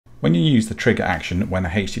When you use the trigger action when a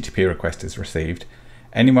HTTP request is received,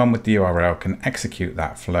 anyone with the URL can execute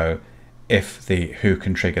that flow if the who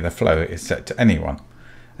can trigger the flow is set to anyone,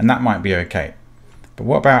 and that might be okay. But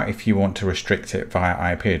what about if you want to restrict it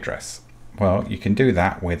via IP address? Well, you can do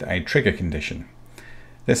that with a trigger condition.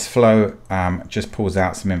 This flow just pulls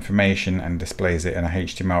out some information and displays it in a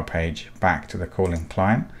HTML page back to the calling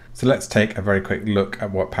client. So let's take a very quick look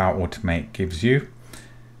at what Power Automate gives you.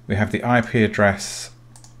 We have the IP address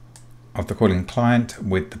of the calling client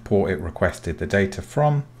with the port it requested the data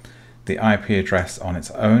from, the IP address on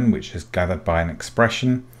its own, which is gathered by an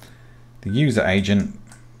expression, the user agent,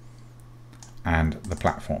 and the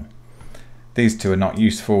platform. These two are not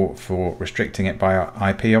useful for restricting it by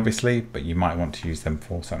IP, obviously, but you might want to use them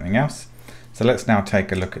for something else. So let's now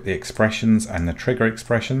take a look at the expressions and the trigger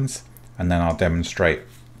expressions, and then I'll demonstrate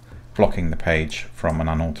blocking the page from an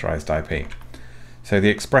unauthorized IP. So the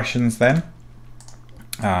expressions then,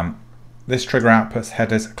 this trigger outputs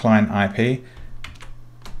headers client IP.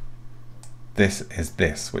 This is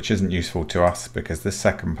this, which isn't useful to us because this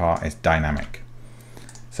second part is dynamic.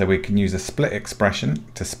 So we can use a split expression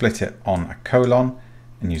to split it on a colon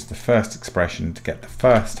and use the first expression to get the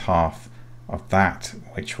first half of that,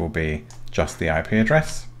 which will be just the IP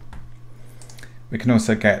address. We can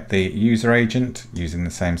also get the user agent using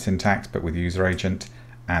the same syntax but with user agent,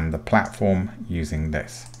 and the platform using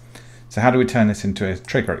this. So how do we turn this into a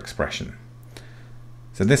trigger expression?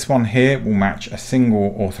 So this one here will match a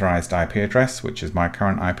single authorized IP address, which is my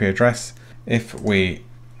current IP address. If we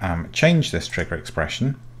change this trigger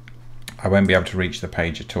expression, I won't be able to reach the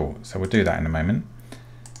page at all. So we'll do that in a moment.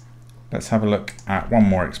 Let's have a look at one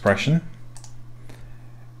more expression.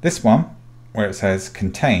 This one, where it says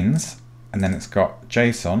contains, and then it's got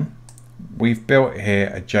JSON, we've built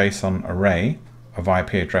here a JSON array of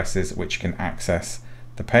IP addresses which can access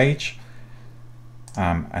the page.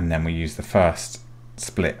 And then we use the first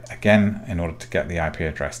split again in order to get the IP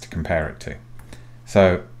address to compare it to.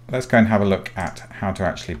 So let's go and have a look at how to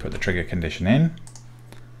actually put the trigger condition in.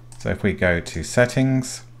 So if we go to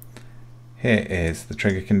settings, here is the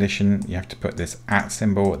trigger condition. You have to put this @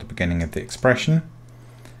 symbol at the beginning of the expression,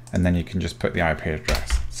 and then you can just put the IP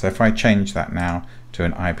address. So if I change that now to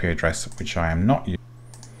an IP address which I am not using,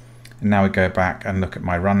 and now we go back and look at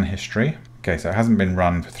my run history. Okay, so it hasn't been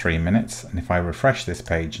run for 3 minutes, and if I refresh this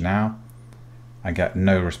page now, I get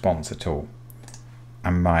no response at all,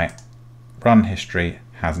 and my run history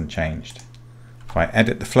hasn't changed. If I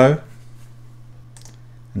edit the flow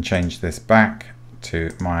and change this back to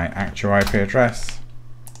my actual IP address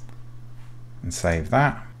and save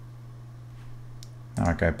that, now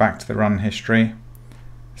I go back to the run history,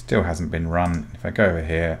 still hasn't been run. If I go over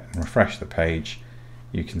here and refresh the page,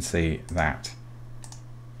 you can see that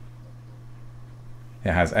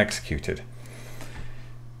it has executed.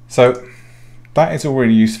 So that is all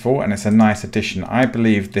really useful, and it's a nice addition. I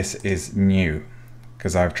believe this is new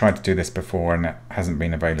because I've tried to do this before and it hasn't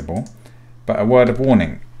been available. But a word of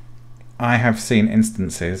warning, I have seen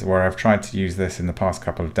instances where I've tried to use this in the past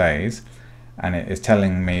couple of days and it is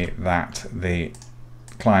telling me that the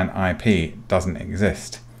client IP doesn't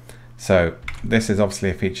exist. So this is obviously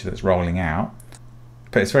a feature that's rolling out,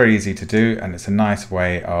 but it's very easy to do, and it's a nice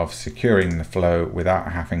way of securing the flow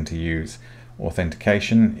without having to use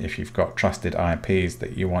authentication if you've got trusted IPs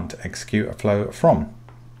that you want to execute a flow from.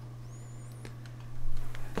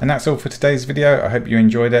 And that's all for today's video. I hope you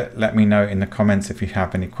enjoyed it. Let me know in the comments if you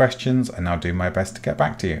have any questions, and I'll do my best to get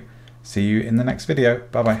back to you. See you in the next video.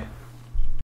 Bye bye.